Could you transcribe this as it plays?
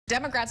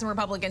Democrats and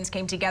Republicans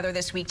came together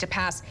this week to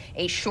pass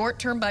a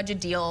short-term budget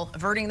deal,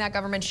 averting that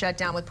government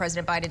shutdown with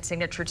President Biden's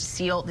signature to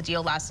seal the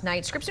deal last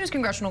night. Scripps News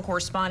Congressional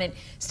Correspondent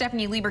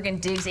Stephanie Liebergen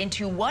digs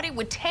into what it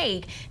would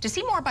take to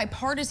see more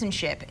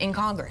bipartisanship in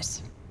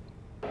Congress.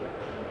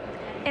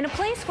 In a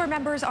place where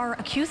members are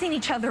accusing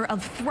each other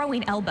of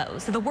throwing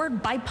elbows, the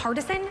word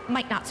bipartisan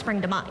might not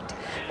spring to mind.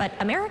 But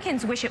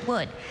Americans wish it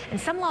would,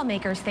 and some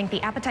lawmakers think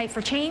the appetite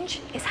for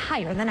change is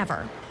higher than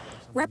ever.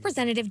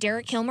 Representative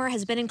Derek Kilmer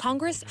has been in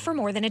Congress for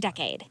more than a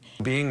decade.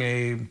 Being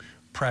a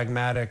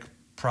pragmatic,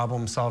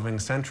 problem-solving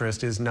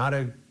centrist is not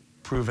a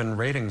proven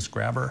ratings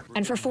grabber.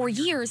 And for 4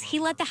 years, he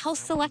led the House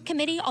Select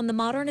Committee on the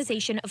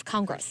Modernization of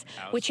Congress,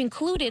 which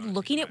included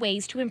looking at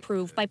ways to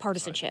improve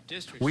bipartisanship.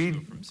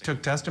 We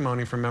took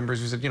testimony from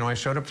members who said, I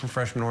showed up for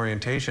freshman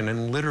orientation,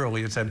 and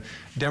literally it said,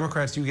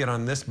 Democrats, you get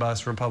on this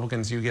bus,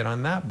 Republicans, you get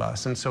on that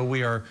bus. And so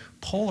we are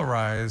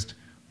polarized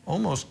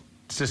almost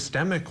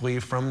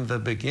systemically from the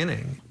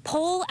beginning.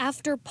 Poll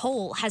after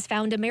poll has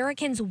found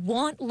Americans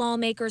want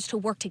lawmakers to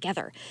work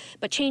together,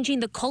 but changing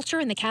the culture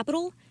in the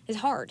Capitol is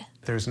hard.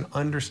 There's an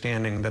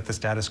understanding that the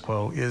status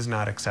quo is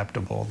not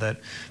acceptable, that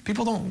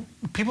people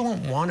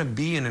don't want to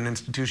be in an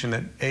institution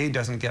that A,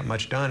 doesn't get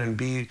much done, and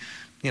B,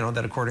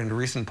 that according to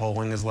recent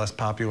polling is less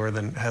popular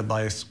than head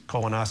lice,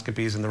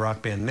 colonoscopies, and the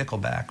rock band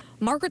Nickelback.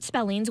 Margaret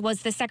Spellings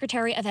was the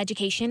Secretary of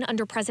Education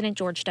under President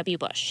George W.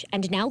 Bush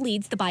and now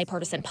leads the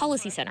Bipartisan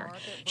Policy Center.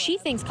 She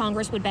thinks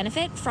Congress would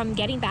benefit from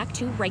getting back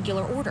to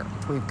regular order.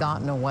 We've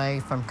gotten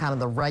away from kind of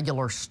the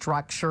regular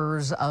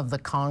structures of the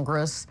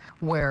Congress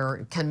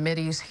where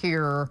committees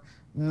hear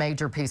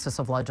major pieces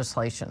of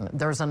legislation.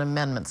 There's an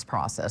amendments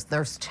process.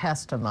 There's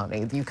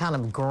testimony. You kind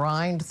of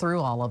grind through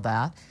all of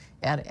that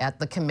at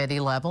the committee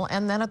level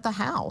and then at the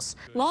House.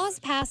 Laws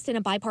passed in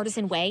a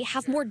bipartisan way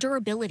have more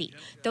durability.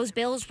 Those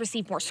bills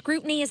receive more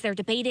scrutiny as they're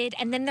debated,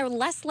 and then they're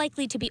less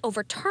likely to be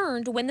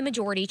overturned when the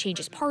majority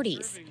changes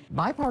parties.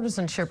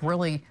 Bipartisanship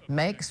really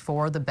makes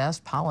for the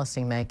best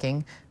policy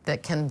making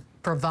that can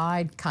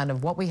provide kind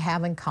of what we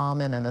have in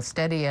common and a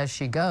steady as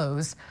she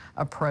goes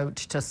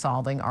approach to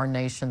solving our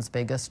nation's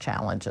biggest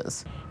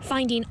challenges.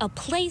 Finding a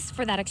place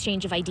for that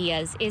exchange of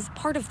ideas is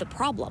part of the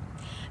problem.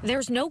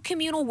 There's no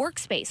communal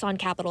workspace on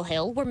Capitol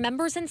Hill where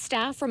members and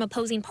staff from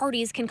opposing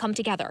parties can come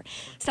together,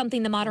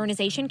 something the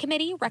Modernization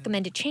Committee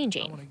recommended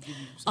changing.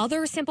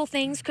 Other simple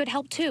things could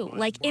help too,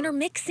 like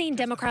intermixing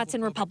Democrats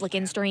and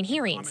Republicans during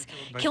hearings.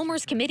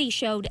 Kilmer's committee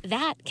showed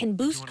that can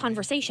boost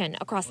conversation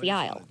across the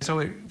aisle. So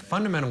it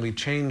fundamentally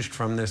changed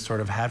from this sort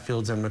of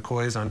Hatfields and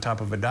McCoys on top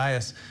of a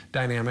dais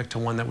dynamic to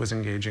one that was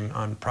engaging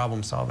on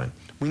problem solving.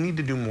 We need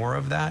to do more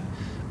of that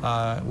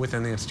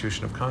within the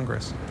institution of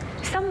Congress.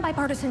 Some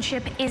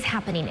bipartisanship is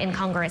happening in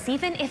Congress,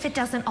 even if it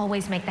doesn't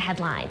always make the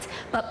headlines.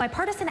 But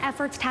bipartisan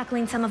efforts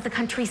tackling some of the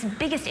country's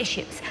biggest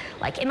issues,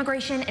 like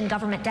immigration and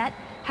government debt,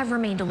 have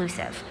remained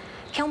elusive.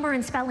 Kilmer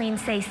and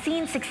Spellings say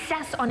seeing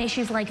success on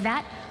issues like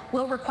that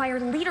will require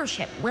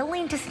leadership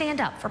willing to stand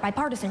up for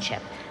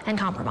bipartisanship and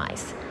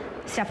compromise.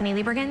 Stephanie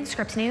Liebergen,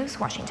 Scripps News,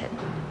 Washington.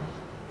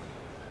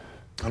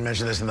 I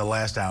mentioned this in the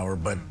last hour,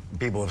 but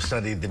people have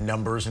studied the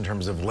numbers in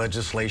terms of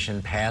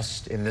legislation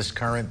passed in this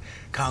current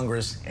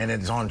Congress, and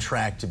it's on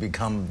track to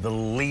become the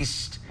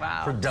least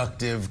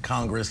productive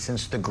Congress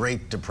since the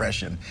Great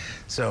Depression.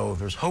 So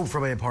there's hope for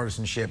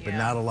bipartisanship, but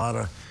not a lot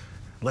of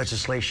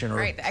legislation or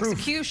the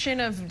execution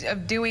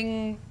of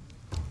doing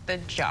the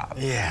job.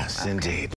 Yes, indeed.